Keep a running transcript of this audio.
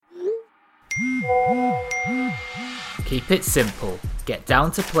Keep it simple. Get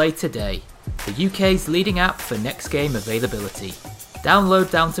Down to Play today, the UK's leading app for next game availability. Download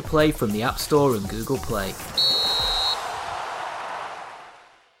Down to Play from the App Store and Google Play.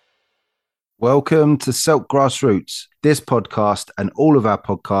 Welcome to Silk Grassroots. This podcast and all of our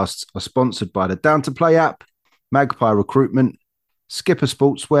podcasts are sponsored by the Down to Play app, Magpie Recruitment, Skipper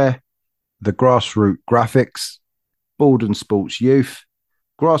Sportswear, the Grassroot Graphics, Baldon Sports Youth,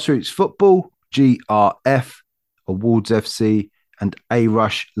 Grassroots Football, GRF, Awards FC, and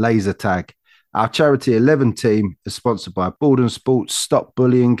A-Rush Laser Tag. Our Charity 11 team is sponsored by Baldon Sports Stop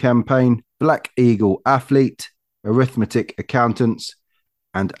Bullying Campaign, Black Eagle Athlete, Arithmetic Accountants,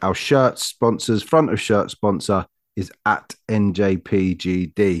 and our shirt sponsors, front of shirt sponsor is at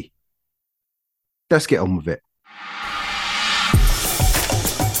NJPGD. Let's get on with it.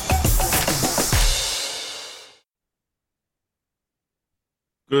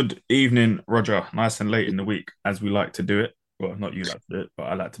 Good evening, Roger. Nice and late in the week, as we like to do it. Well, not you like to do it, but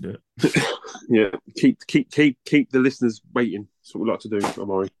I like to do it. Yeah, keep the listeners waiting. That's what we like to do,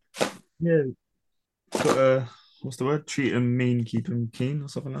 Amari. Yeah. But, what's the word? Treat them mean, keep them keen, or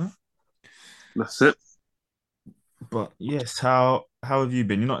something like that. That's it. But yes, how have you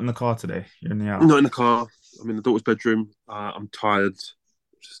been? You're not in the car today. You're in the house. Not in the car. I'm in the daughter's bedroom. I'm tired.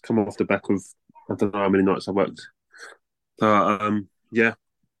 Just come off the back of I don't know how many nights I worked. Yeah,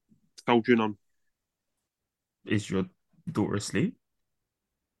 soldiering on. Is your daughter asleep?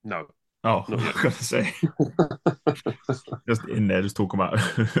 No. Oh, I was going to say. Just in there, just talking about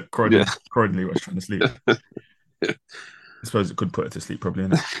Croydon was trying to sleep. I suppose it could put her to sleep, probably.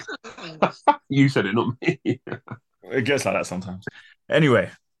 Innit? You said it, not me. It gets like that sometimes. Anyway,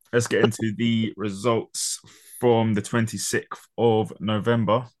 let's get into the results from the 26th of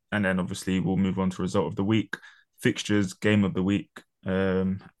November. And then obviously we'll move on to result of the week, fixtures, game of the week.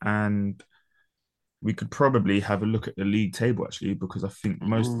 And we could probably have a look at the league table, actually, because I think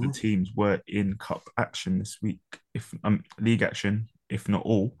most of the teams were in cup action this week, if league action, if not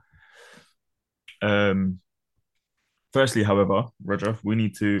all. Firstly, however, Roger, we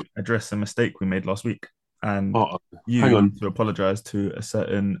need to address a mistake we made last week. And you need to apologise to a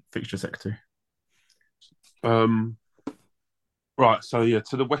certain fixture secretary. Right, so yeah,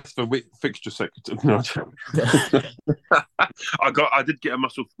 to the Western fixture secretary. No, I did get a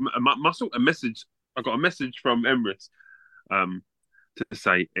message. I got a message from Emirates to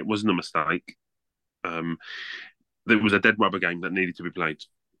say it wasn't a mistake. There was a dead rubber game that needed to be played.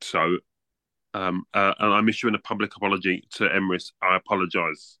 So, and I'm issuing a public apology to Emirates. I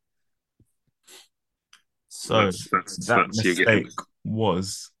apologise. So that mistake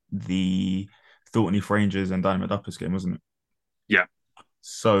was the Thornton Heath Rangers and Dynamo Duppers game, wasn't it? Yeah.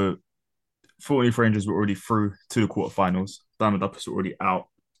 So Thornton Heath Rangers were already through to the quarterfinals. Dynamo Duppers were already out,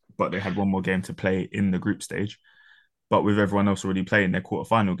 but they had one more game to play in the group stage. But with everyone else already playing their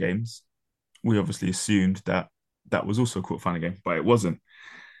quarterfinal games, we obviously assumed that that was also a quarterfinal game, but it wasn't.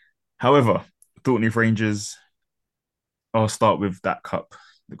 However, Thornton Heath Rangers, I'll start with that cup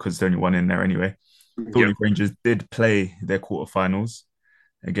because there's only one in there anyway. Thornton Heath Rangers did play their quarterfinals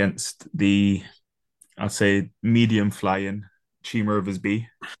against the, I'd say, medium flying Cheam Rovers B.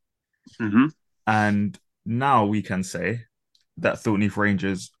 Mm-hmm. And now we can say that Thornton Heath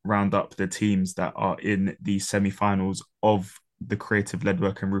Rangers round up the teams that are in the semi-finals of the Creative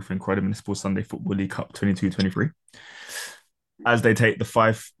Leadwork and Roofing Croydon Municipal Sunday Football League Cup 22-23 as they take the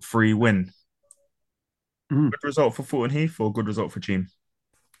 5-3 win. Good result for Thornton Heath or good result for Cheam?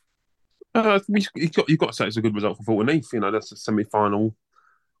 You've got to say it's a good result for Thornton Heath. You know, that's a semi-final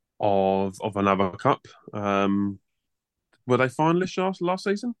of another cup. Were they finalists last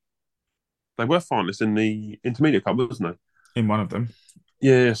season? They were finalists in the Intermediate Cup, wasn't they? In one of them.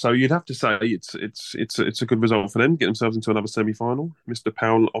 Yeah, so you'd have to say it's a good result for them. Get themselves into another semi-final. Mr.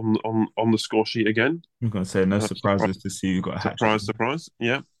 Powell on the score sheet again. I'm going to say no surprises to see you got a hat trick. Surprise.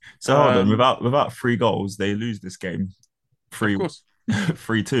 Yeah. So hold on, without 3 goals, they lose this game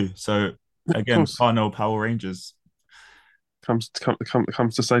 3-2. So again, Parnell Power Rangers comes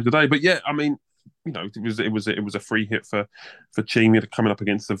to save the day. But yeah, I mean, you know, it was a free hit for Cheam coming up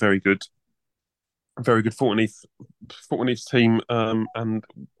against a very good Thornton Heath team. And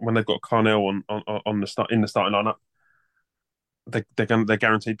when they've got Carnell on the starting lineup, they're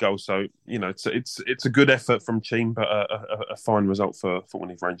guaranteed goals. So you know, it's a good effort from Cheam, but a fine result for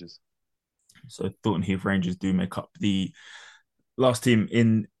Thornton Heath Rangers. So Thornton Heath Rangers do make up the last team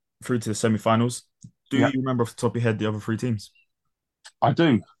in through to the semi-finals. Do you remember off the top of your head the other 3 teams? I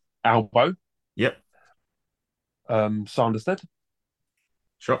do. Albo. Yep. Sanderstead.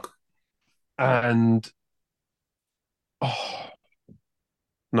 Shock. And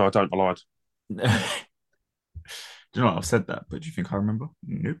no, I don't. I lied. Do you know what? I've said that, but do you think I remember?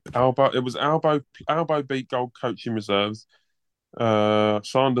 Nope. Albo. It was Albo. Albo beat Gold Coaching Reserves.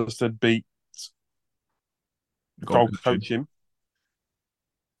 Sanderstead beat Gold Gold coaching. Coaching.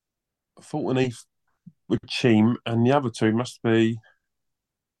 Fulton Heath with Cheam, and the other two must be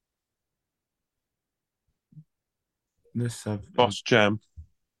Let's have. Boss Jam.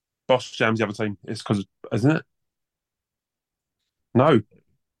 Boss Jam's the other team. It's because, isn't it? No,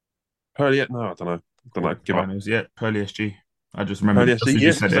 Purley. No, I don't know. Don't know. Give up. Quarterfinals. Yeah, Purley SG. I just remembered Purley just SG. as you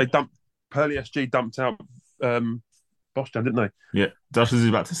Yes, said because they it. dumped Purley SG dumped out Boss Jam, didn't they? Yeah, just as he was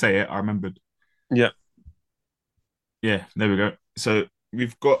about to say it, I remembered. Yeah. Yeah, there we go. So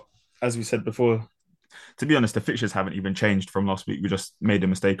we've got, as we said before, to be honest, the fixtures haven't even changed from last week. We just made a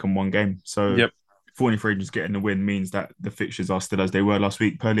mistake on one game. So Yep. 43 just getting the win means that the fixtures are still as they were last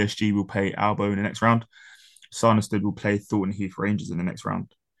week. Purley SG will play Albo in the next round. Sanderstead will play Thornton Heath Rangers in the next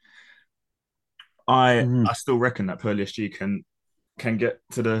round. I Mm. I still reckon that Purley SG can get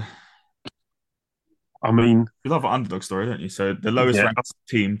to the. I mean, You love an underdog story, don't you? So the lowest yeah. ranked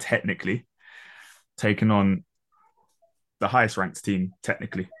team technically taking on the highest ranked team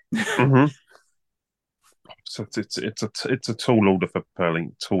technically. Mm-hmm. So it's a tall order for Purley.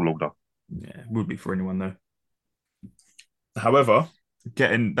 Tall order. Yeah, would be for anyone though. However,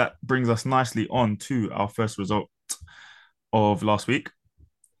 getting that brings us nicely on to our first result of last week.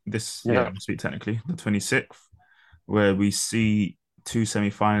 Yeah. Last week technically, the 26th, where we see two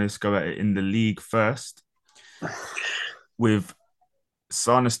semi-finalists go at it in the league first, with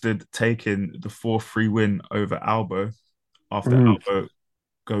Sanderstead taking the 4-3 win over Albo after Mm. Albo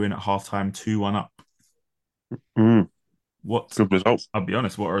going at halftime 2-1 up. Mm. What? Good result. I'll be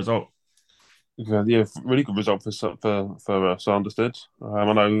honest, what a result. Yeah, really good result for Sanderstead.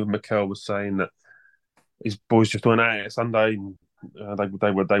 I know Mikel was saying that his boys just went out it Sunday. And,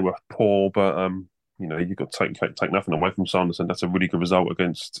 they were poor, but you've got to take nothing away from Sanderson. That's a really good result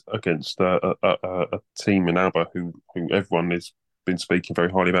against a team in Alba who everyone has been speaking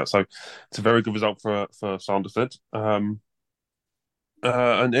very highly about. So it's a very good result for Sanderstead.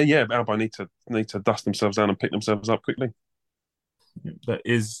 Yeah, Alba need to dust themselves down and pick themselves up quickly. That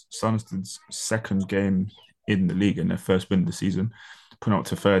is Sanderstead's second game in the league and their first win of the season, put up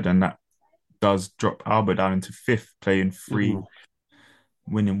to third, and that does drop Alba down into fifth, playing three, Mhm.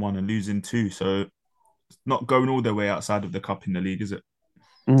 winning one and losing two. So not going all the way outside of the cup in the league, is it?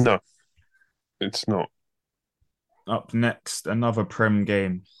 No, it's not. Up next, another Prem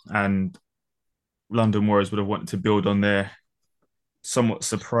game, and London Warriors would have wanted to build on their somewhat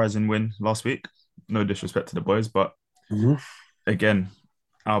surprising win last week. No disrespect to the boys, but Mhm. again,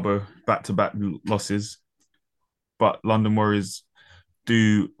 Alba back-to-back losses, but London Warriors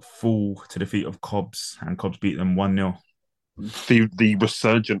do fall to the feet of Cobbs, and Cobbs beat them 1-0. The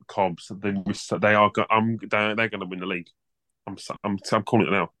resurgent Cobbs, they are. They're going to win the league. I'm calling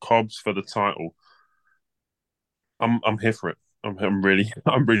it now. Cobbs for the title. I'm here for it. I'm really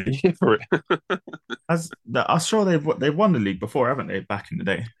here for it. I'm sure they've won the league before, haven't they? Back in the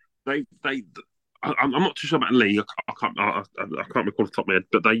day. they. I'm not too sure about the league. I can't recall off the top of my head,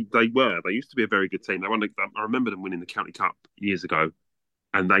 but they used to be a very good team. I remember them winning the county cup years ago,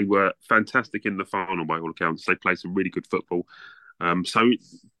 and they were fantastic in the final by all accounts. They played some really good football. So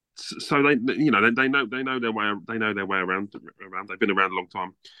they know their way around. They've been around a long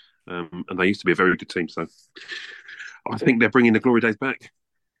time, and they used to be a very good team. So I think they're bringing the glory days back.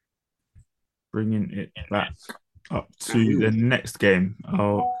 Bringing it back up to the next game.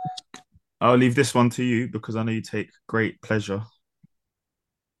 I'll leave this one to you because I know you take great pleasure.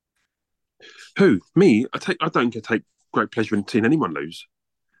 Who? Me? I don't take great pleasure in seeing anyone lose.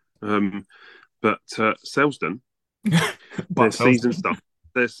 But Selsdon, their But season start.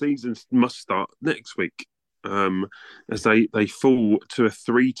 Their season must start next week, as they fall to a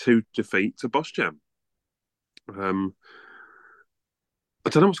 3-2 defeat to Bosch Jam. I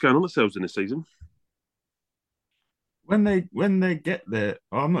don't know what's going on at Selsdon this season. when they get their,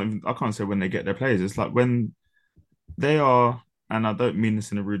 I can't say when they get their players. It's like when they are, and I don't mean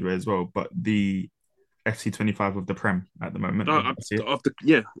this in a rude way as well, but the FC 25 of the Prem at the moment.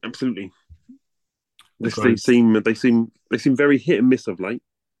 Yeah, absolutely. They Because seem very hit and miss of late.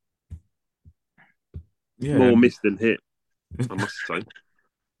 yeah, More miss than hit, I must say.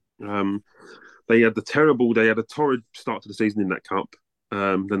 Um, they had a torrid start to the season in that cup.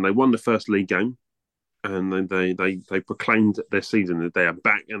 Then they won the first league game, and then they proclaimed their season that they are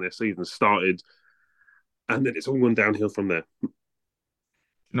back and their season started, and then it's all gone downhill from there.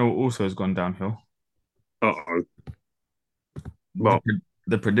 no, also has gone downhill. Oh, The, well,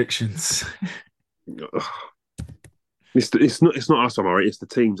 the predictions. it's not us, I'm alright. It's the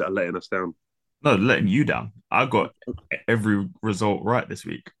teams that are letting us down. No, letting you down. I got every result right this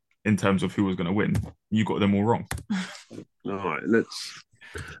week in terms of who was going to win. You got them all wrong. All right,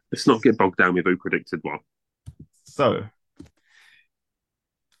 let's not get bogged down with who predicted what. So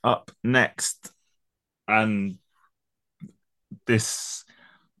up next, and this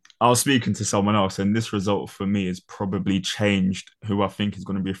I was speaking to someone else, and this result for me has probably changed who I think is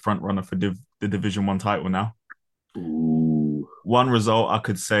going to be a front runner for the Division One title now. Ooh. One result, I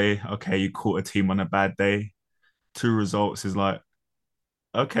could say, okay, you caught a team on a bad day. Two results is like,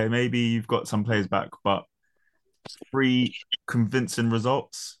 okay, maybe you've got some players back, but three convincing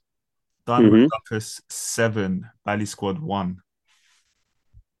results. Dynamo Mm-hmm. Duffus 7, Bally Squad 1.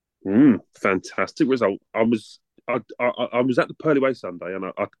 Fantastic result. I was at the Purley Way Sunday, and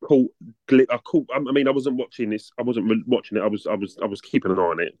I mean, I wasn't watching this. I wasn't watching it. I was keeping an eye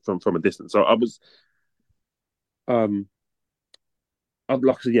on it from a distance. So I was um.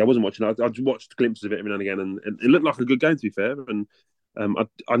 Like I said, yeah, I wasn't watching it. I just watched glimpses of it every now and again, and it looked like a good game, to be fair. And I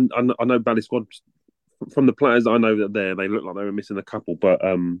know Bally Squad from the players that I know that they look like they were missing a couple, but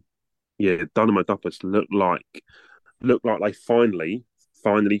yeah, Dynamo Duppers looked like they finally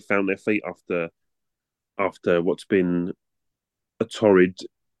found their feet after what's been a torrid,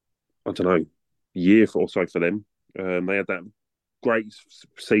 I don't know, year or so for them. They had that great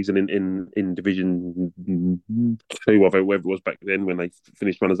season in Division Two, whatever it was back then, when they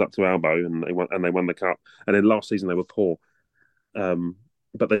finished runners up to elbow and they won the cup. And then last season they were poor,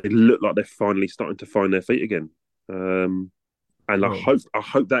 but they look like they're finally starting to find their feet again. And Well, I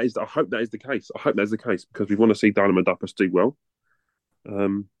hope that is the case. I hope that's the case because we want to see Dynamo Duppers do well,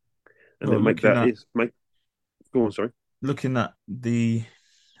 and well, then make looking that at is make. Go on, sorry. looking at the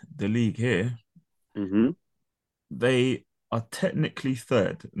league here, Mm-hmm. they are technically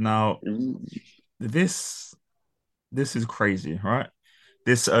third. Now, this this is crazy, right?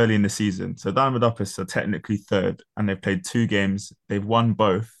 This early in the season. So Diamond Uppers are technically third, and they've played two games. They've won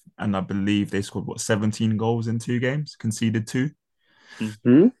both, and I believe they scored 17 goals in two games, conceded two.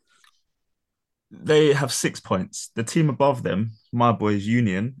 Mm-hmm. They have 6 points. The team above them, my boys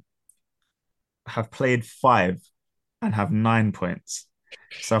Union, have played five and have 9 points.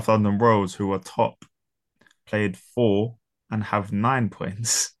 South London Royals, who are top, played four and have 9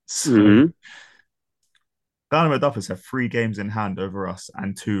 points. So Mm-hmm. Dynamo Duffers have 3 games in hand over us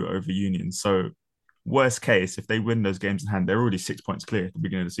and two over Union. So worst case, if they win those games in hand, they're already 6 points clear at the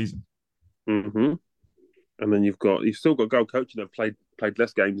beginning of the season. Mm-hmm. And then you've still got goal coaching. Have played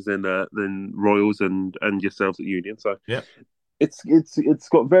less games than Royals and yourselves at Union. So Yeah. it's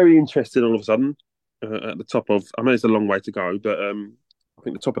got very interesting all of a sudden at the top of. I mean, it's a long way to go, but I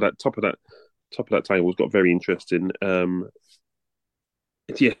think the top of that table's got very interesting.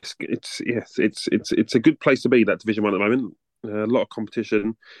 It's a good place to be, that Division One at the moment. A lot of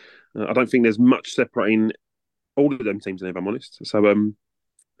competition. I don't think there's much separating all of them teams, if I'm honest. So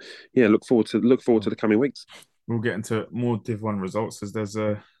yeah, look forward to the coming weeks. We'll get into more Div 1 results as there's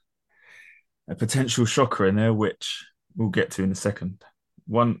a potential shocker in there, which we'll get to in a second.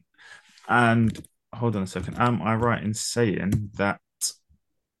 One, and hold on a second. Am I right in saying that,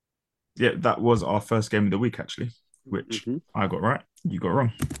 yeah, that was our first game of the week, actually, which Mm-hmm. I got right, you got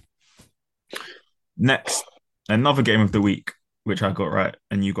wrong. Next, another game of the week, which I got right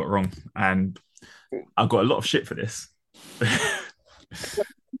and you got wrong. And I got a lot of shit for this.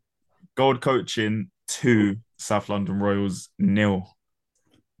 Gold coaching 2, South London Royals 0.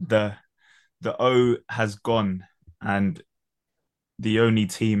 The O has gone, and the only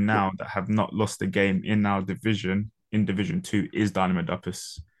team now that have not lost a game in our division, in Division 2, is Dynamo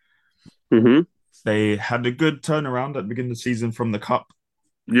Duppus. Mm-hmm. They had a good turnaround at the beginning of the season from the cup,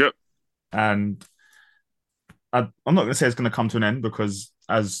 Yep. and I'm not going to say it's going to come to an end because,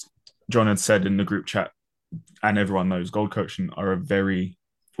 as John had said in the group chat, and everyone knows, Gold Coaching are a very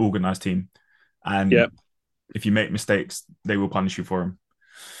organized team, and Yep. if you make mistakes, they will punish you for them.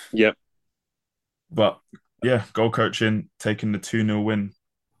 Yep. But yeah, Gold Coaching taking the 2-0 win.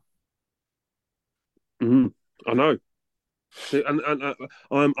 Mm-hmm. I know. And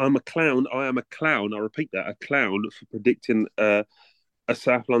I'm a clown. I am a clown. I repeat that, a clown for predicting a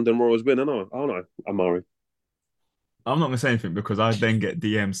South London Royals win. Aren't I, Amari? I'm not going to say anything because I then get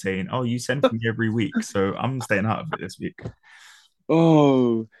DMs saying, "Oh, you send me every week," so I'm staying out of it this week.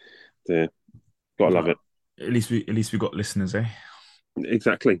 Oh, dear. Gotta love But it. at least we got listeners, eh?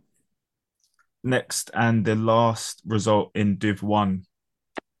 Exactly. Next and the last result in Div 1,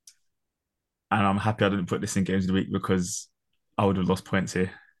 and I'm happy I didn't put this in games of the week because I would have lost points here.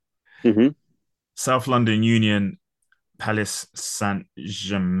 Mm-hmm. South London Union, Palace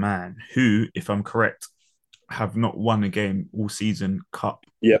Saint-Germain, who, if I'm correct, have not won a game all season, cup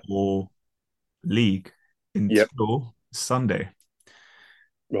Yep. or league Yep. until Sunday,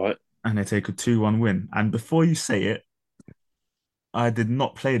 Right. and they take a 2-1 win. And before you say it, I did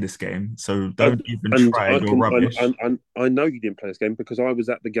not play this game, so don't even And try I your can, rubbish. I know you didn't play this game because I was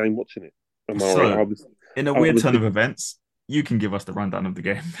at the game watching it. Am I right? So, in a I weird was, turn of events, you can give us the rundown of the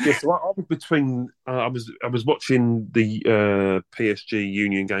game. yeah. So I was between. I was watching the PSG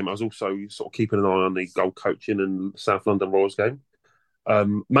Union game. I was also sort of keeping an eye on the goal coaching and South London Royals game.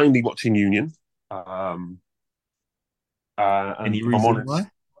 Mainly watching Union. Um, and Any if I'm reason honest,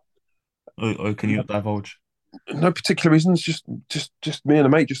 why? Or can you not divulge? no particular reasons. Just me and a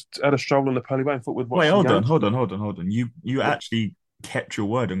mate just had a stroll on the Purley Way and thought we'd Wait, watch some games. hold on. You actually kept your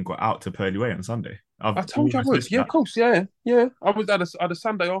word and got out to Purley Way on Sunday. I've I told you I almost would. missed Yeah, of that. course. Yeah, yeah. I had a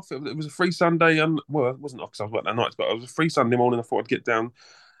Sunday off. It was a free Sunday, and well, it wasn't because I was working that night, but it was a free Sunday morning. I thought I'd get down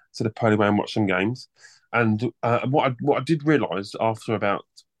to the Pony Way and watch some games. And what I did realise after about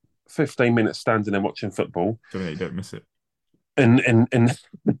 15 minutes standing there watching football, So that you don't miss it. in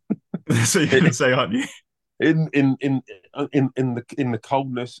So you're gonna say, aren't you? in the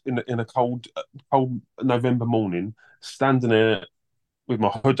coldness in a cold November morning, standing there with my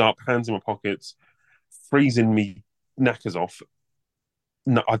hood up, hands in my pockets, freezing me knackers off.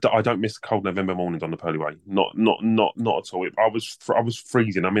 No, I don't miss cold November mornings on the Purley Way. Not at all. I was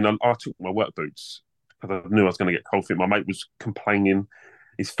freezing. I mean, I took my work boots because I knew I was going to get cold feet. My mate was complaining,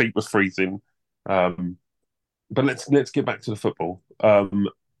 his feet were freezing. But let's get back to the football. I'll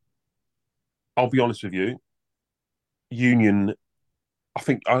be honest with you, Union. I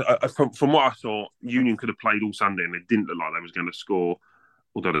think from what I saw, Union could have played all Sunday and it didn't look like they was going to score.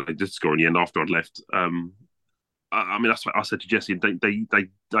 Although they did score in the end after I'd left. I mean, that's what I said to Jesse. They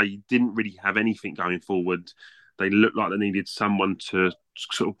didn't really have anything going forward. They looked like they needed someone to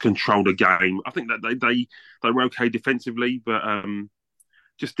sort of control the game. I think that they were okay defensively, but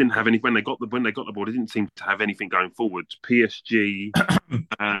just didn't have any when they got the ball. They didn't seem to have anything going forward. PSG,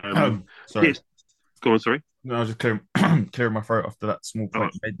 Sorry. Go on, sorry. No, I was just clearing my throat after that small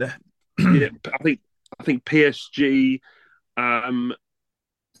point you made there. Yeah, I think PSG. Um,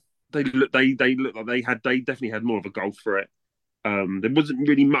 they looked like they definitely had more of a goal threat. There wasn't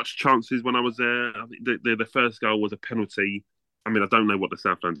really much chances when I was there. I think the first goal was a penalty. I mean, I don't know what the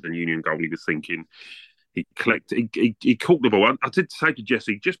South London Union goalie was thinking. He caught the ball. I did say to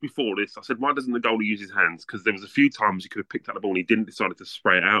Jesse just before this, I said, why doesn't the goalie use his hands? Because there was a few times he could have picked up the ball and he didn't, decided to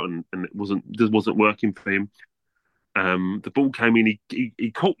spray it out and it wasn't working for him. The ball came in,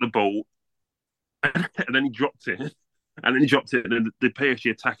 he caught the ball and then he dropped it. And then he dropped it, and then the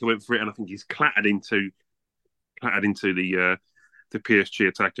PSG attacker went for it, and I think he's clattered into the PSG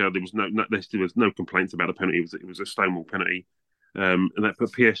attacker. There was no complaints about the penalty. It was a stonewall penalty, and that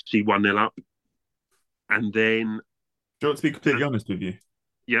put PSG 1-0 up. And then, Do you want to be completely honest with you?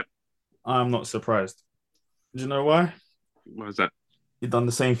 Yep. I'm not surprised. Do you know why? What is that? You've done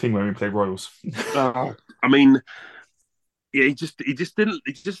the same thing when we played Royals. I mean, yeah, he just didn't.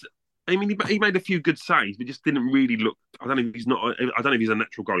 I mean, he made a few good saves, but just didn't really look. I don't know if he's not. I don't know if he's a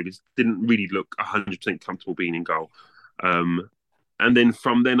natural goalie. He just didn't really look 100% comfortable being in goal. And then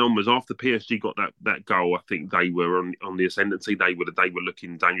from then onwards, after PSG got that goal, I think they were on the ascendancy. They were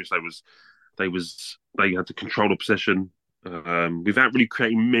looking dangerous. They had to control the possession without really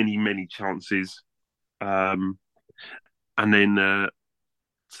creating many chances. And then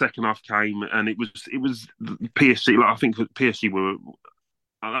second half came, and it was PSG. Like I think PSG were.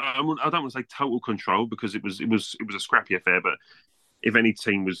 I don't want to say total control because it was a scrappy affair, but if any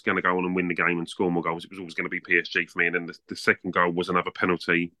team was going to go on and win the game and score more goals, it was always going to be PSG for me. And then the second goal was another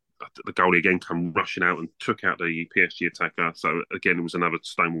penalty. The goalie again came rushing out and took out the PSG attacker. So again, it was another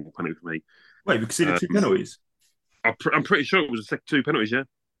stonewall penalty for me. Wait, we conceded two penalties. I'm pretty sure it was the second two penalties.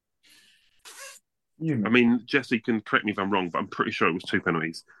 Yeah. I mean, Jesse can correct me if I'm wrong, but I'm pretty sure it was two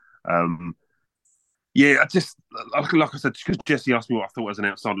penalties. Yeah, I just like I said, because Jesse asked me what I thought as an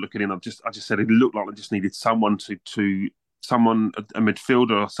outsider looking in. I just said it looked like they just needed someone someone a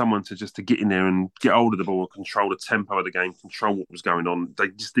midfielder or someone to get in there and get hold of the ball, control the tempo of the game, control what was going on. They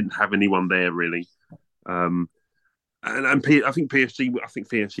just didn't have anyone there really. I think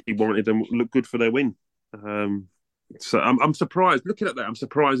PSG warranted them look good for their win. So I'm surprised. Looking at that, I'm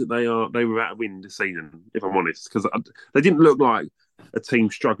surprised that they were out of win this season. If I'm honest, because they didn't look like a team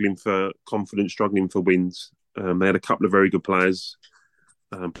struggling for confidence, struggling for wins. They had a couple of very good players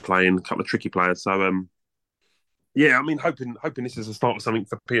playing, a couple of tricky players. So yeah, I mean, hoping this is the start of something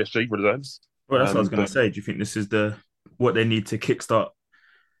for PSG reserves. Well, that's what I was going to say. Do you think this is what they need to kickstart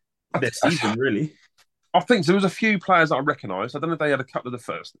their season? Really, I think so. There was a few players that I recognised. I don't know if they had a couple of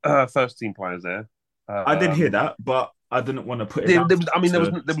the first team players there. I did hear that, but I didn't want to put it There, down there was, I mean,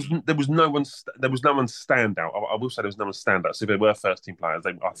 to there was no one standout. I will say there was no one standout. So if there were first team players,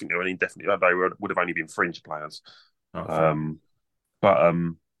 I think they were definitely would have only been fringe players. oh, But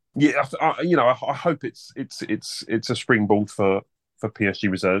yeah, I hope it's a springboard for PSG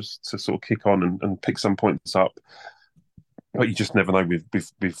reserves to sort of kick on and pick some points up. But you just never know with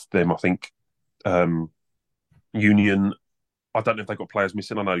them. I think Union. I don't know if they got players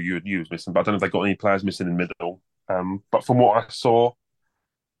missing. I know you was missing, but I don't know if they got any players missing in middle. But from what I saw,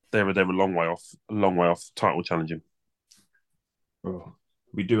 they were a long way off title challenging. oh,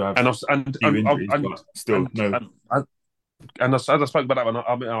 we do have And a few injuries, but still no. And as I spoke about that one,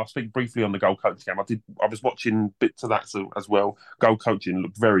 I'll speak briefly on the goal coaching game. I was watching bits of that as well. Goal coaching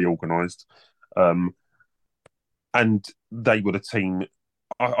looked very organised, and they were the team.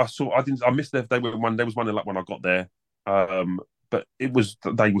 I missed their. They were one. There was one in like when I got there, but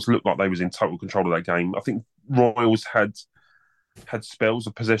looked like they was in total control of that game. I think Royals had spells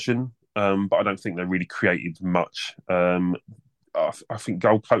of possession, but I don't think they really created much. I think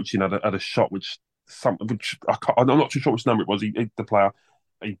goal coaching had a shot which I'm not too sure which number it was. The player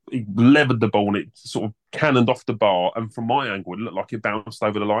he levered the ball and it sort of cannoned off the bar. And from my angle, it looked like it bounced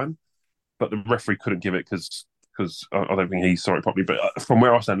over the line, but the referee couldn't give it because I don't think he saw it properly. But from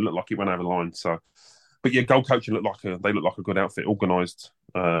where I stand, it looked like it went over the line. So, but yeah, goal coaching looked like a good outfit, organised.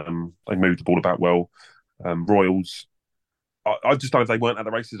 They moved the ball about well. Royals. I just don't know if they weren't at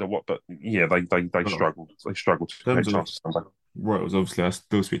the races or what, but yeah, they struggled. They struggled to create chances. Royals, obviously, I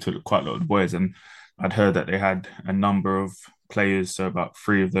still speak to quite a lot of the boys, and I'd heard that they had a number of players, so about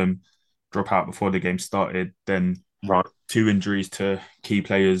 3 of them drop out before the game started. Then 2 injuries to key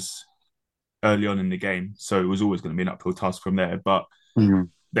players early on in the game, so it was always going to be an uphill task from there. But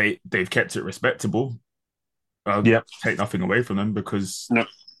they've kept it respectable. Take nothing away from them because,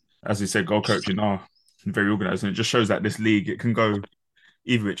 as you said, goal coaching are very organised, and it just shows that this league it can go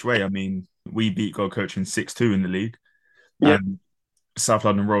either which way. I mean, we beat goal coaching 6-2 in the league. And South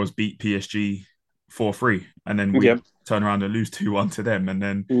London Royals beat PSG 4-3, and then we turn around and lose 2-1 to them, and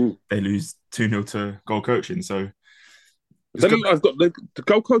then they lose 2-0 to goal coaching. So I've got the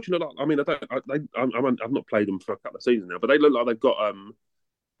goal coaching. I mean, I've not played them for a couple of seasons now, but they look like they've got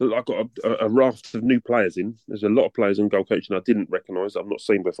a raft of new players in. There's a lot of players in goal coaching I didn't recognise, I've not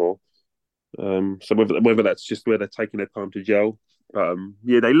seen before. So whether that's just where they're taking their time to gel.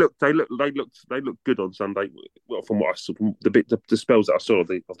 Yeah, they looked good on Sunday. Well, from what I saw, from the spells that I saw of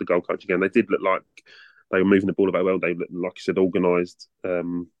the goal coach again, they did look like they were moving the ball about well. They looked, like you said, organised.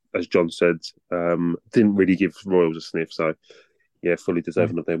 As John said, didn't really give Royals a sniff. So yeah, fully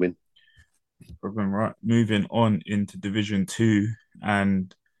deserving of their win. Problem, right. Moving on into Division 2,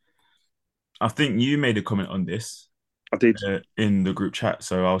 and I think you made a comment on this. I did in the group chat,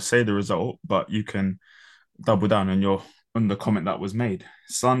 so I'll say the result, but you can double down on the comment that was made.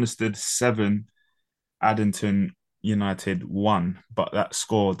 Sanderstead 7, Addington United 1, but that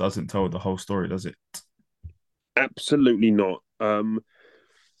score doesn't tell the whole story, does it? Absolutely not. So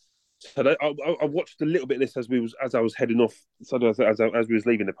I watched a little bit of this as I was heading off. So as we was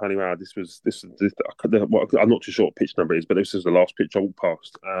leaving the Pally Hour, this I'm not too sure what pitch number it is, but this is the last pitch I walked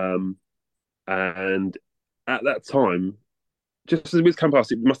past. And at that time, just as we come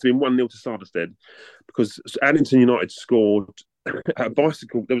past, it must have been 1-0 to Sanderstead because Addington United scored a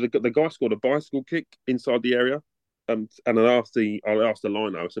bicycle. The guy scored a bicycle kick inside the area, and I asked the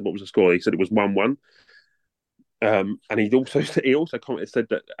liner, I said, "What was the score?" He said it was 1-1. And he also commented, said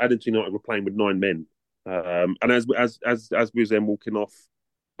that Addington United were playing with 9 men. And as we was then walking off,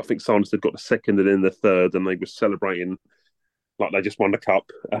 I think Sanderstead got the second and then the third, and they were celebrating like they just won the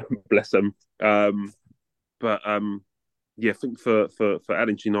cup. Bless them. Yeah, I think for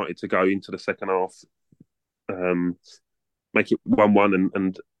Addington United to go into the second half, make it 1-1,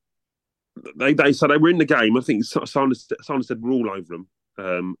 and they were in the game. I think Sanderstead were all over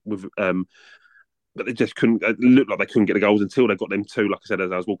them but they just couldn't. It looked like they couldn't get the goals until they got them 2. Like I said,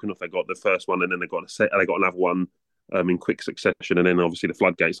 as I was walking off, they got the first one, and then they got another one in quick succession, and then obviously the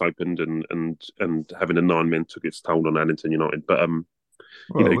floodgates opened, and having the 9 men took its toll on Addington United. But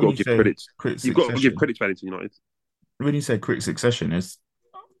you've got to give credit. You've got to give credit to Addington United. When you say quick succession, is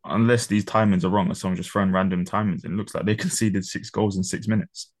unless these timings are wrong, or someone just throwing random timings, it looks like they conceded 6 goals in 6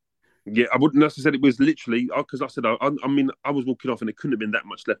 minutes. Yeah, I wouldn't have said it was literally because I said I mean I was walking off and it couldn't have been that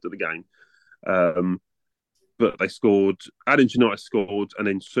much left of the game. But they scored. Addington United scored, and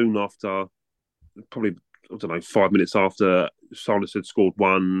then soon after, probably 5 minutes after, Sanderstead scored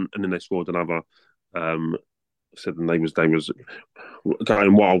 1, and then they scored another. So then they was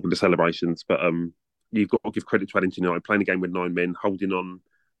going wild with the celebrations. But you've got to give credit to Addington United playing a game with 9 men, holding on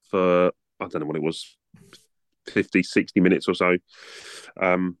for I don't know what it was, 50, 60 minutes or so.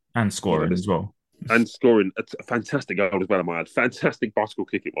 And scoring as well. And scoring a fantastic goal as well, I might add. Fantastic bicycle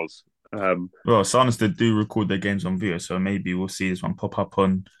kick it was. Well, Sarnester do record their games on video, so maybe we'll see this one pop up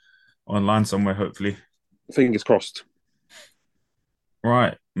online somewhere, hopefully. Fingers crossed.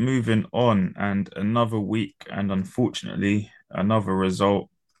 Right, moving on, and another week, and unfortunately, another result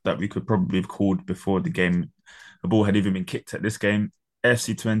that we could probably have called before the game. The ball had even been kicked at this game.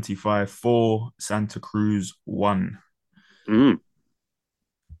 FC 25 4, Santa Cruz 1. I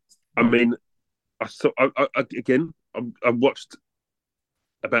mean, I watched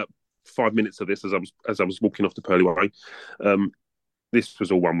about 5 minutes of this as I was walking off the Purley way. This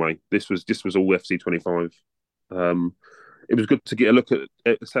was all one way. This was all FC 25. It was good to get a look at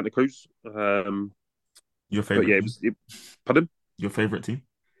Santa Cruz. Your favorite? But yeah, pardon? Your favorite team?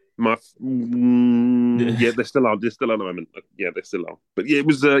 Yeah, they still are. They're still at the moment. Yeah, they still are. But yeah, it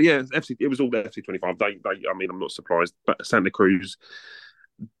was FC. It was all FC 25. I mean, I'm not surprised. But Santa Cruz,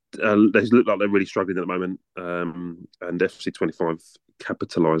 they look like they're really struggling at the moment. And FC 25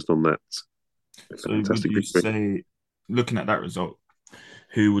 capitalised on that. So would you say, looking at that result,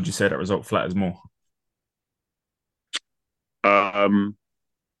 who would you say that result flatters more? I'd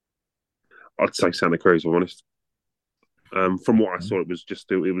say Santa Cruz. If I'm honest. From what I saw, it was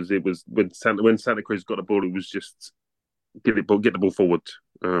when Santa Cruz got the ball, it was just get the ball forward.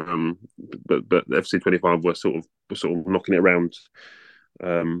 But FC 25 were sort of knocking it around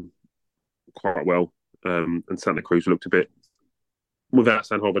quite well. And Santa Cruz looked a bit, without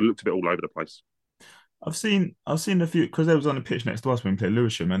San Hall, but it looked a bit all over the place. I've seen a few, because they was on the pitch next to us when we played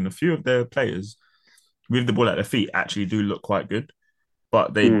Lewisham, and a few of their players with the ball at their feet actually do look quite good,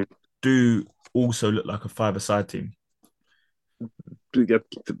 but they do also look like a five-a-side team. Yeah,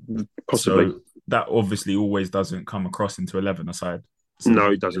 possibly. So that obviously always doesn't come across into 11-a-side. So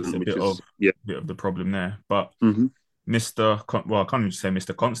no, it doesn't. It's a bit of the problem there. But Mr. Well, I can't even say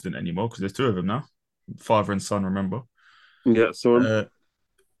Mr. Constant anymore because there's two of them now, father and son. Remember? Yeah, saw him.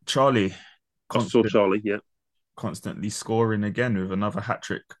 Charlie. I saw Charlie. Yeah, constantly scoring again with another hat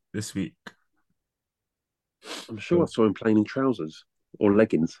trick this week. I'm sure I saw him playing in trousers or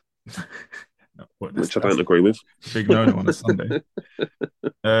leggings. Which I don't agree with. Big no-no on a Sunday.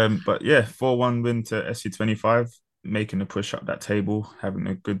 But yeah, 4-1 win to SC25, making a push up that table, having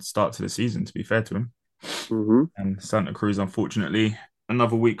a good start to the season, to be fair to him. And Santa Cruz, unfortunately,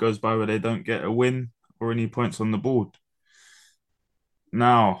 another week goes by where they don't get a win or any points on the board.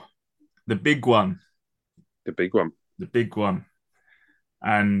 Now, the big one.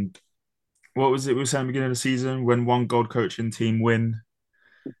 And what was it we were saying at the beginning of the season? When one gold coaching team win,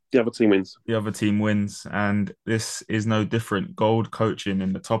 the other team wins. And this is no different. Gold coaching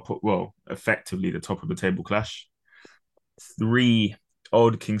in the top, effectively the top of the table clash. 3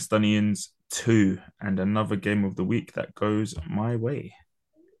 Old Kingstonians, 2, and another game of the week that goes my way.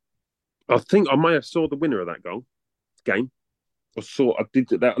 I think I may have saw the winner of that game. I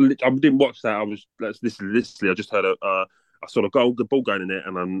didn't watch that. I just heard I saw the ball going in it,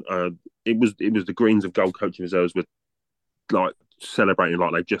 and it was the Greens of gold coaching reserves with like celebrating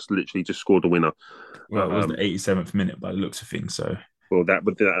like they just literally just scored the winner. Well, it was the 87th minute by the looks of things. So, well, that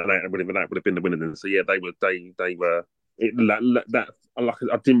would have been the winner then. So yeah, they were.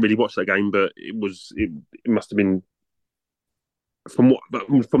 I didn't really watch that game, but it must have been from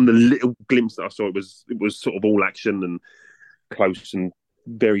the little glimpse that I saw. It was sort of all action and close and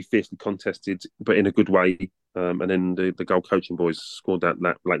very fiercely contested, but in a good way. And then the goal coaching boys scored that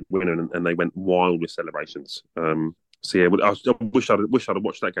like winner, and they went wild with celebrations. So yeah, I wish I'd have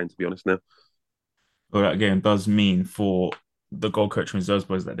watched that game, to be honest. Now, well, that game does mean for the goal coaching reserves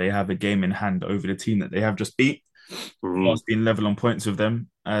boys that they have a game in hand over the team that they have just beat. Whilst being level on points with them,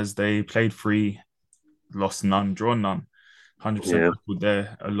 as they played 3, lost none, drawn none. 100% record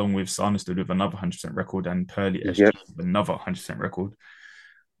there, along with Sarnester with another 100% record, and Purley SG with another 100% record.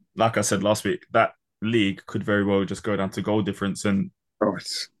 Like I said last week, that league could very well just go down to goal difference and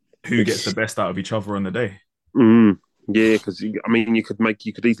who gets the best out of each other on the day. Yeah, because I mean, you could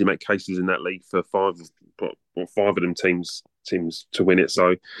easily make cases in that league for 5 of them teams to win it.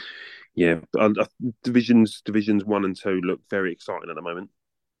 So yeah, divisions 1 and 2 look very exciting at the moment.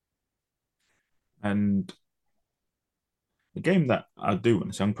 And the game that I do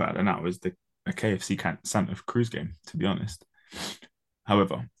want to say I'm proud of now is a KFC Santa Cruz game, to be honest.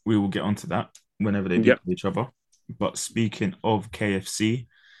 However, we will get onto that whenever they beat each other. But speaking of KFC,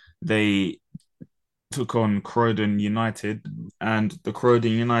 they took on Croydon United, and the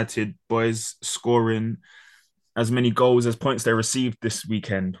Croydon United boys scoring as many goals as points they received this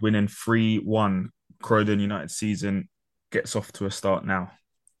weekend, winning 3-1. Croydon United season gets off to a start now.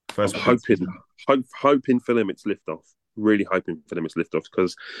 First I'm win of the hoping, season. hoping for them it's liftoff. Really hoping for them it's liftoff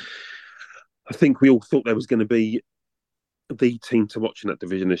because I think we all thought there was going to be the team to watch in that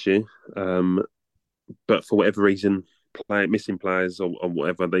division this year. But for whatever reason, missing players or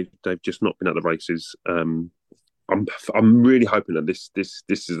whatever, they've just not been at the races. I'm really hoping that this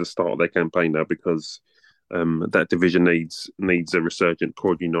is the start of their campaign now because that division needs a resurgent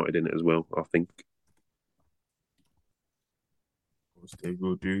Croydon United in it as well. I think. They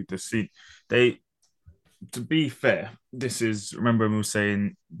will do the seat. They, to be fair, this is remember when we were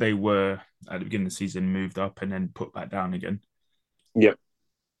saying they were at the beginning of the season moved up and then put back down again. Yeah,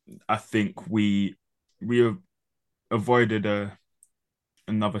 I think we avoided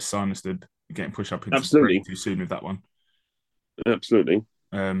another Sarnested getting pushed up into the absolutely, too soon with that one. absolutely.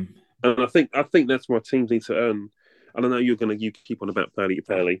 Um, And I think that's why teams need to earn. And I know you keep on about Purley to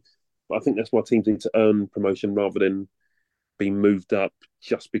Purley, but I think that's why teams need to earn promotion rather than be moved up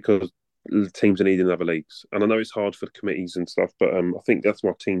just because teams are needing other leagues. And I know it's hard for the committees and stuff, but I think that's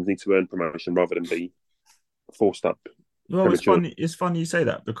why teams need to earn promotion rather than be forced up well, it's premature. funny. It's funny you say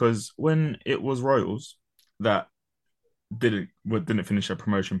that because when it was Royals that didn't finish a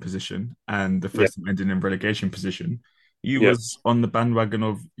promotion position and the Yeah, first team ended in relegation position, you yeah, was on the bandwagon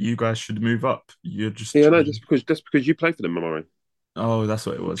of you guys should move up. You're just yeah. No, trying. just because you play for them, Amari. Oh, that's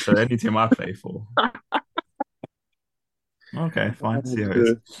what it was. So any team I play for. Okay, fine. See how it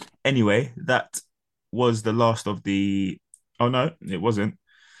is. Anyway, that was the last of the. Oh no, it wasn't.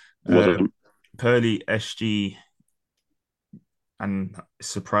 Uh, Wasn't. Purley SG, and it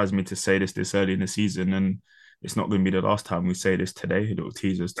surprised me to say this early in the season, and it's not going to be the last time we say this today. Little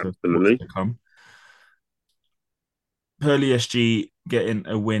teasers to what's Absolutely. to come. Purley SG getting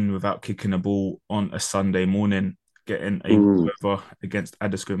a win without kicking a ball on a Sunday morning, getting a Mm, over against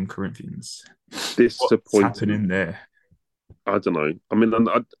Addiscombe Corinthians. What's disappointing. happening there? I don't know. I mean,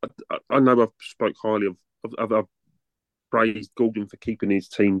 I know I've spoke highly I've praised Gordon for keeping his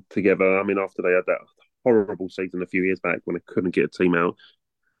team together. I mean, after they had that horrible season a few years back when they couldn't get a team out.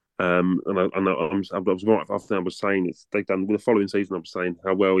 And I know I was right after I was saying they've done the following season. I was saying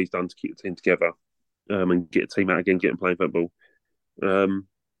how well he's done to keep the team together, and get a team out again, get them playing football. Um,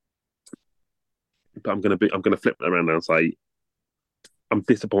 but I'm gonna flip that around now and say I'm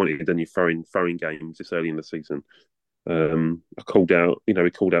disappointed in you throwing games this early in the season. I called out,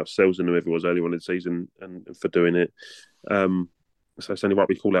 we called out Sells and whoever it was early on in the season and for doing it. So it's only right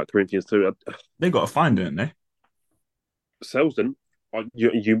we call out Corinthians too. They got a fine, didn't they? Selden, I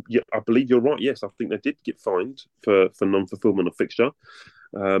believe you're right. Yes, I think they did get fined for non-fulfillment of fixture.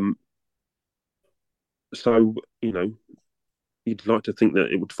 Um, so you'd like to think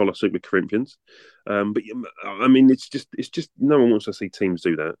that it would follow suit with Corinthians, but I mean, it's just no one wants to see teams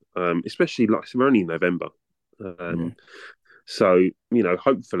do that, especially like we're only in November. Yeah. So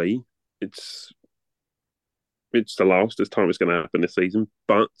hopefully it's the last time it's going to happen this season,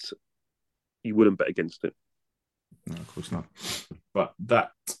 but you wouldn't bet against it. No, of course not. But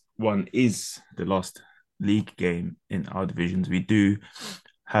that one is the last league game in our divisions. We do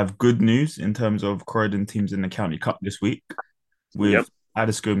have good news in terms of Croydon teams in the County Cup this week, with Yep.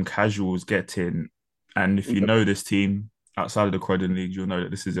 Addiscombe Casuals getting, and if you Yep. know this team outside of the Croydon League, you'll know that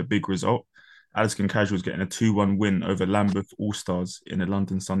this is a big result. Addiscombe Casuals getting a 2-1 win over Lambeth All Stars in the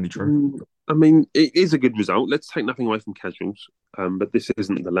London Sunday Trophy. I mean, it is a good result. Let's take nothing away from casuals, but this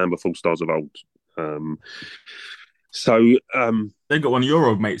isn't the Lambeth All Stars of old. Um, so They got one of your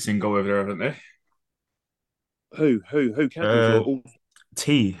old mates in goal over there, haven't they? who casuals Uh, or all?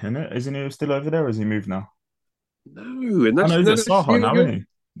 T, isn't it? Isn't he still over there or has he moved now? No, and I know that's he's no, at that's, Saha now, isn't he?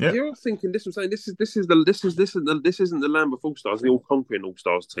 Yep. you're thinking this. I'm saying this isn't the Lambeth All Stars, the all conquering All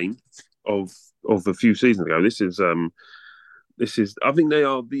Stars team of a few seasons ago. This is. I think they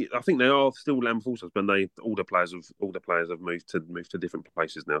are still Lambeth All Stars, but all the players have moved to different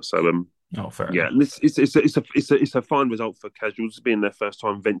places now. So Oh, fair yeah, enough. it's a fine result for casuals being their first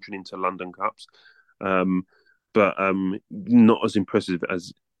time venturing into London Cups, um, but not as impressive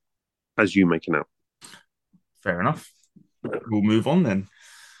as you making out. Fair enough. We'll move on then.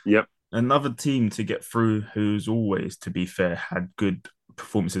 Yep. Another team to get through who's always, to be fair, had good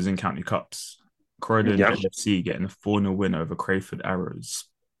performances in county cups. Croydon Yeah, JFC getting a 4-0 win over Crayford Arrows.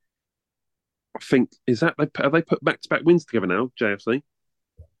 I think have they put back to back wins together now? JFC.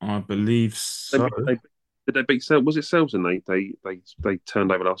 I believe They, so. they, did they beat Was it Selves and they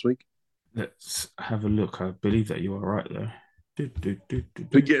turned over last week? Let's have a look. I believe that you are right there.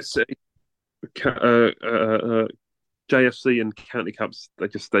 But yes, JFC and County Cups they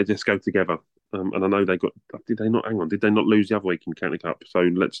just go together. And I know they got. Did they not? Hang on. Did they not lose the other week in County Cup? So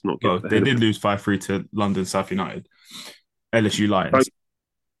let's not get Well, they ahead of did it. lose 5-3 to London South United. LSU So, Lions.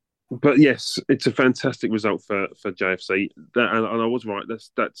 But yes, it's a fantastic result for JFC. And I was right.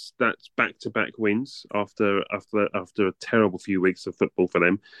 That's back to back wins after a terrible few weeks of football for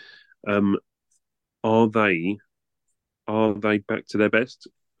them. Um, are they back to their best?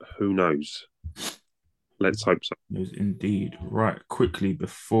 Who knows? Let's hope so. Yes, indeed. Right, quickly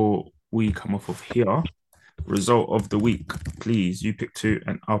before we come off of here, result of the week, please. You pick two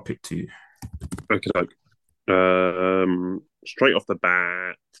and I'll pick two. Okay. Straight off the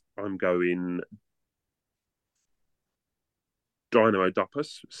bat, I'm going Dynamo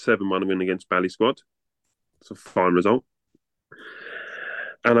Duppus 7-1 win against Bally Squad. It's a fine result.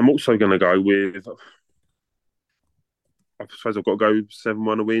 And I'm also going to go with, I suppose I've got to go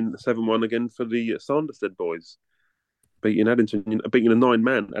 7-1 win, 7-1 again for the Sanderstead boys, beating a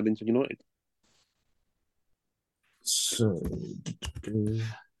 9-man Addington United. So,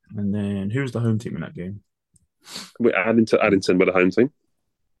 and then who's the home team in that game? We're Addington were the home team.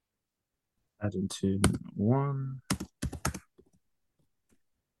 Addington 1.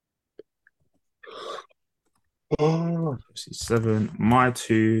 Oh, 7. My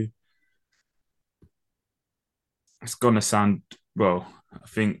 2. It's gonna sound well. I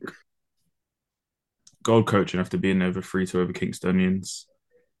think goal coaching after being over 3-2 over Kingstonians.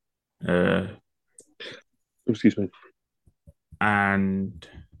 excuse me. And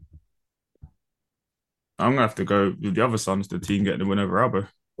I'm gonna have to go with the other sons, the team getting the win over Albo.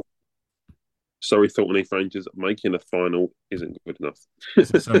 Sorry, Thornton Heath Rangers, making a final isn't good enough.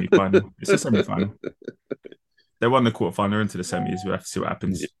 It's a semi-final. It's a semi-final. They won the quarterfinal. They're into the semis. We'll have to see what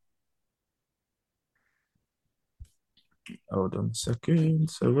happens. Yeah. Hold on a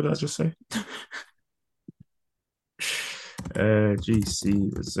second. So what did I just say?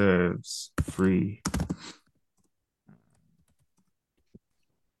 GC reserves 3.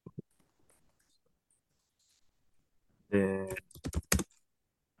 Then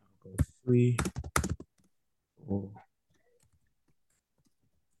I'll go 3. 4.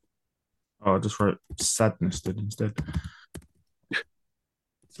 Oh, I just wrote sadness instead.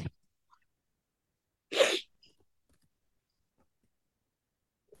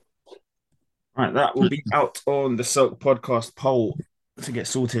 Right, that will be out on the Silk podcast poll to get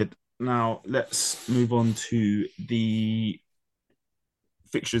sorted. Now, let's move on to the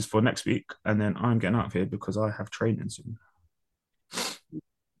fixtures for next week, and then I'm getting out of here because I have training soon.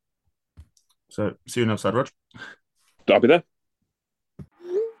 So, see you on the other side, Rog. I'll be there.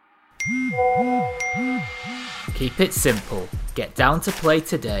 Keep it simple. Get down to play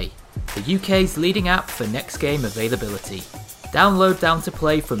today. The UK's leading app for next game availability. Download Down to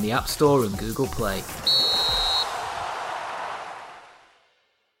Play from the App Store and Google Play.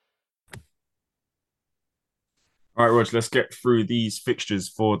 All right, Rog, let's get through these fixtures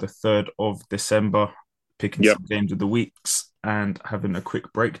for the 3rd of December, picking some games of the weeks and having a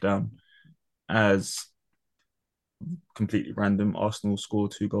quick breakdown as completely random. Arsenal score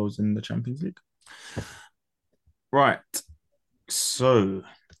 2 goals in the Champions League. Right. So,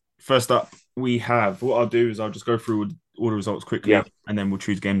 first up, we have what I'll do is I'll just go through all the results quickly and then we'll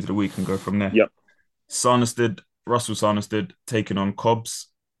choose games of the week and go from there. Yep. Russell Sanderstead taking on Cobbs.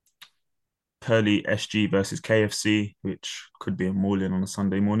 Purley SG versus KFC, which could be a mauling on a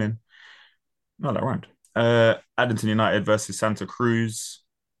Sunday morning. Not that round. Addington United versus Santa Cruz.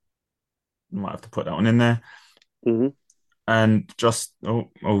 Might have to put that one in there. Mm-hmm. And just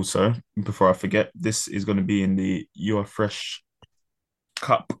also, before I forget, this is going to be in the You Are Fresh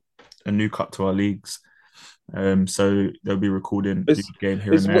Cup, a new cup to our leagues. So they'll be recording the game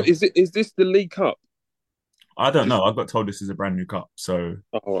here and there. Is this the League Cup? I don't know. I got told this is a brand new cup. So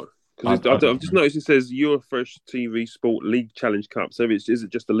I've just noticed it says Eurofresh TV Sport League Challenge Cup. So is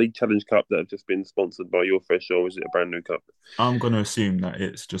it just the League Challenge Cup that have just been sponsored by Eurofresh, or is it a brand new cup? I'm going to assume that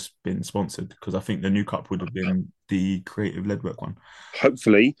it's just been sponsored because I think the new cup would have been the Creative Leadwork one.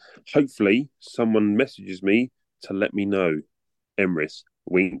 Hopefully, someone messages me to let me know. Emrys,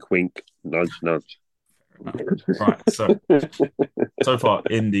 wink, wink, nudge, nudge. Right. So far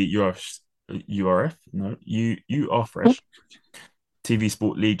in the URF, no, you are fresh. TV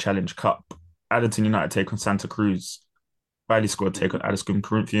Sport League Challenge Cup. Addington United take on Santa Cruz. Valley Squad take on Addiscombe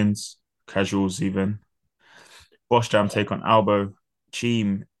Corinthians. Casuals even. Bosch Jam take on Albo.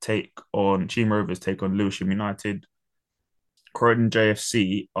 Cheam Rovers take on Lewisham United. Croydon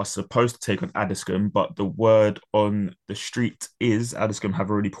JFC are supposed to take on Addiscombe, but the word on the street is Addiscombe have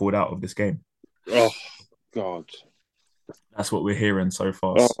already pulled out of this game. Oh, God. That's what we're hearing so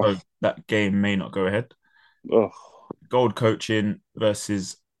far. Oh. So that game may not go ahead. Oh. Gold Coaching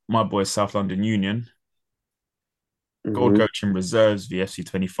versus my boys South London Union. Mm-hmm. Gold Coaching reserves v FC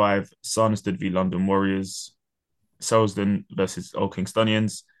 25. Sanderstead v London Warriors. Selsden versus Old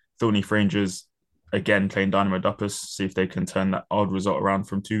Kingstonians. Thornleigh Rangers again playing Dynamo Duppus, see if they can turn that odd result around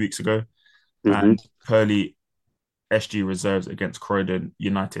from 2 weeks ago. Mm-hmm. And Purley SG reserves against Croydon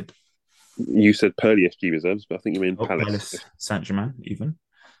United. You said Purley SG reserves, but I think you mean Palace. Palace Saint-Germain even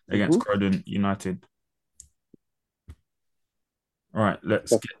against Croydon United. All right,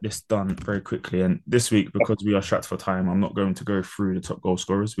 let's get this done very quickly. And this week, because we are strapped for time, I'm not going to go through the top goal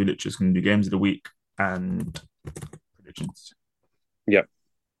scorers. We literally just going to do games of the week and predictions. Yep.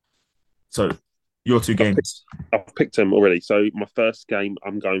 So, your two games. I've picked them already. So, my first game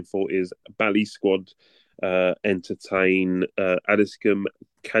I'm going for is Bally Squad entertain Addiscombe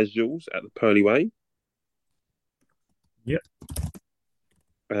Casuals at the Purley Way. Yep.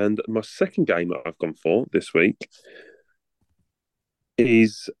 And my second game that I've gone for this week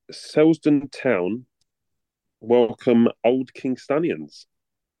is Selsdon Town welcome Old Kingstonians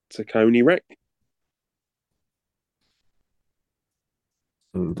to Coney Rec.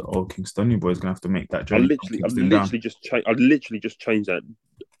 So the Old Kingstonian boys gonna have to make that I journey. literally just changed that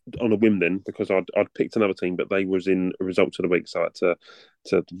on a whim then because I'd picked another team, but they was in results of the week, so I had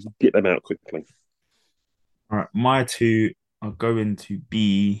to get them out quickly. All right, my two are going to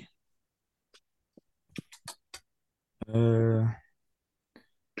be. Oh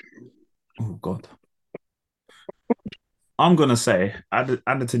God. I'm gonna say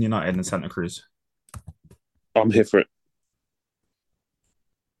Anderton United and Santa Cruz. I'm here for it.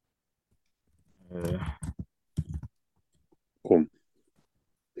 Go on.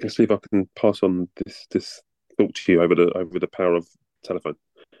 Let's see if I can pass on this thought to you over the power of telephone.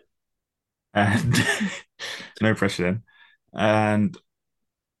 And no pressure then. And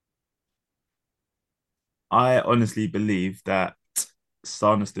I honestly believe that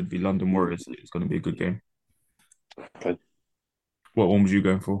Sarnested v London Warriors is going to be a good game. Okay. What one was you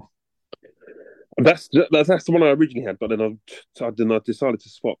going for? That's the one I originally had, but then I decided to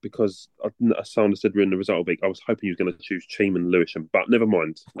swap because Sarnested were in the result week. I was hoping you were going to choose Cheam and Lewisham, but never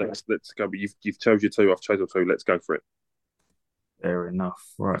mind. Let's go. But you've chose your two. I've chosen two. Let's go for it. Fair enough.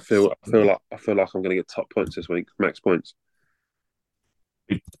 Right. I feel like I'm going to get top points this week, max points.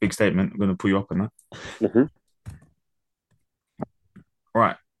 Big statement. I'm going to pull you up on that. Mm-hmm. All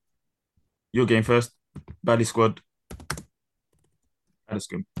right. Your game first. Bally Squad.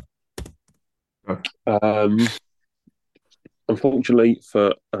 Addiscombe. Go. Unfortunately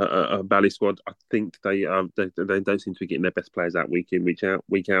for Bally Squad, I think they don't seem to be getting their best players out week in, week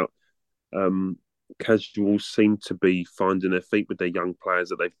out. Casuals seem to be finding their feet with their young players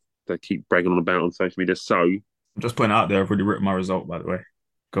that they keep bragging on about on social media. So, I'm just pointing out there, I've already written my result, by the way.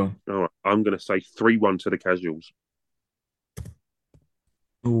 Go on. All right, I'm going to say 3-1 to the Casuals.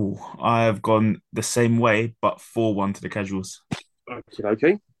 Ooh, I've gone the same way, but 4-1 to the Casuals.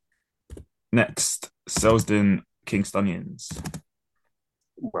 Okay. Next, Selsdon Kingstonians.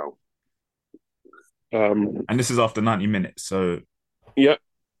 Well, and this is after 90 minutes, so yeah.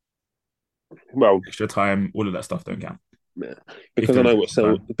 Well, extra time, all of that stuff don't count. Yeah. Because I know what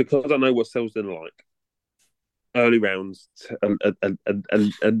Selsdon like. Early rounds,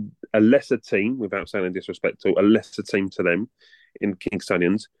 a lesser team, without sounding disrespectful, a lesser team to them in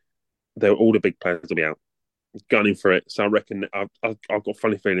Kingstonians. They're all the big players will be out, gunning for it. So I reckon I've got a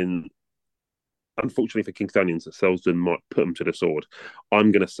funny feeling. Unfortunately for Kingstonians, that Selsdon might put them to the sword.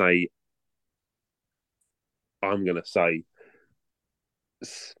 I'm gonna say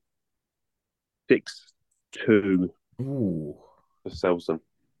 6-2 Ooh. for Selsdon.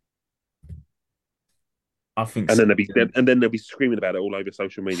 I think, and then they'll be screaming about it all over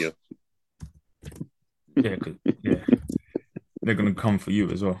social media. Yeah, they're gonna come for you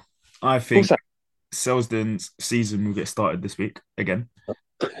as well. I think Selsdon's season will get started this week again.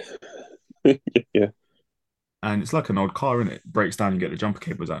 Yeah, and it's like an old car, isn't it? Breaks down, you get the jumper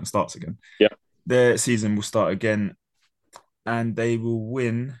cables out, and starts again. Yeah, their season will start again, and they will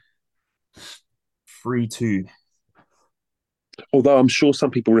win 3-2. Although I'm sure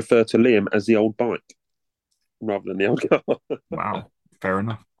some people refer to Liam as the old bike rather than the old car. Wow, fair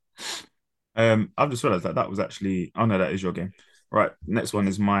enough. I've just realised that was actually. Oh no, that is your game. Right, next one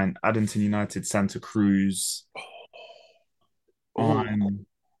is mine. Addington United, Santa Cruz.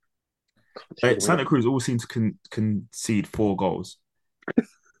 Santa Cruz all seem to concede 4 goals.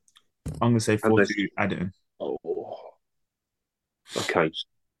 I'm going to say 4-2 Addington. Oh.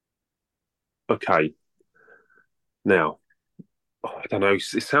 Okay. Now, I don't know. It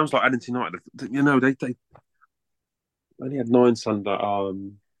sounds like Addington United. You know, they only had 9 Sunday.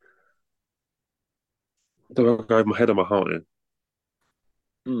 Do I go over my head or my heart here?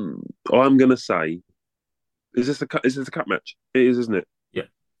 I'm going to say, is this a cup match? It is, isn't it? Yeah.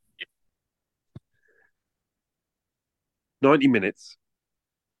 90 minutes.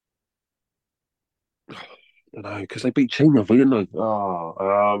 I know, because they beat China, didn't they? Oh,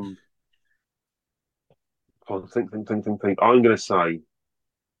 come on, think. I'm going to say,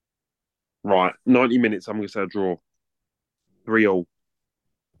 right, 90 minutes, I'm going to say a draw. 3-all.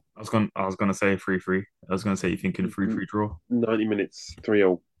 I was gonna say 3-3. I was gonna say you're thinking 3-3 draw. 90 minutes,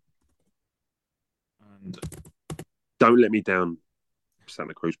 3-all. And Don't let me down,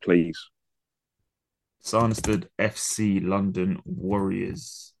 Santa Cruz, please. Sanderstead FC London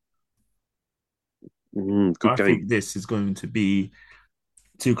Warriors. Good I game. think this is going to be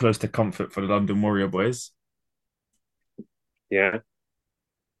too close to comfort for the London Warrior boys. Yeah.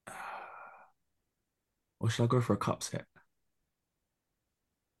 Or should I go for a cup set?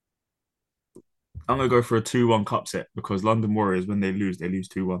 I'm going to go for a 2-1 cup set because London Warriors, when they lose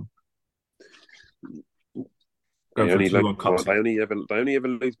 2-1. Go for a 2-1 cup set. They only ever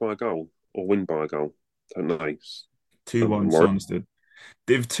lose by a goal or win by a goal, don't they? 2-1 Sanderstead.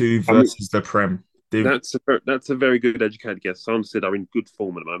 Div 2 versus the Prem. That's a very good educated guess. Sanderstead are in good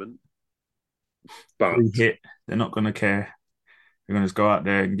form at the moment. But hit. They're not going to care. They're going to just go out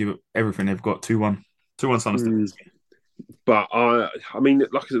there and give it everything they've got. 2-1. 2-1 Sanderstead. But I mean,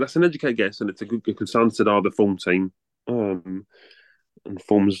 like I said, that's an educated guess, and it's a good because Sanderstead are the form team, and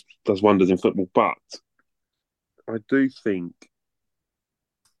forms does wonders in football. But I do think,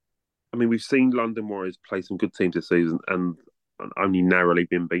 I mean, we've seen London Warriors play some good teams this season and only narrowly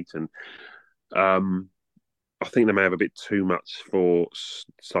been beaten. I think they may have a bit too much for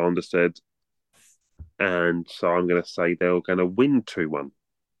Sanderstead, and so I'm going to say they're going to win 2-1.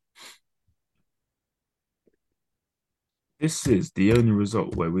 This is the only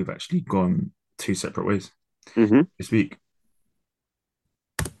result where we've actually gone two separate ways this week.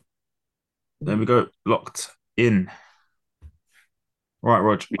 There we go. Locked in. Right,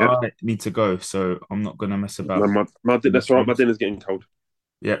 Rog. Yeah. I need to go, so I'm not going to mess about. No, that's all right. My dinner's getting cold.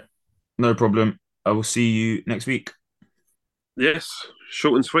 Yeah, no problem. I will see you next week. Yes,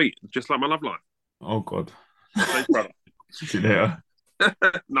 short and sweet, just like my love life. Oh, God. Thanks, brother. See you later.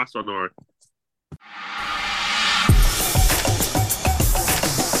 Nice one, Nora.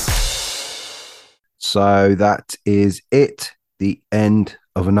 So that is it, the end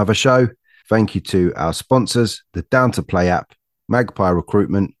of another show. Thank you to our sponsors, the Down to Play app, Magpie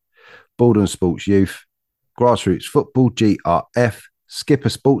Recruitment, Borden Sports Youth, Grassroots Football, GRF, Skipper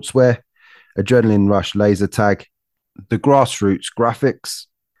Sportswear, Adrenaline Rush Laser Tag, the Grassroots Graphics,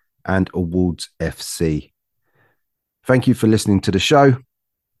 and Awards FC. Thank you for listening to the show,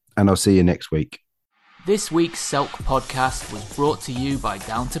 and I'll see you next week. This week's Selk podcast was brought to you by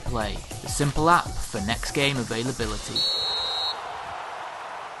Down to Play, the simple app for next game availability.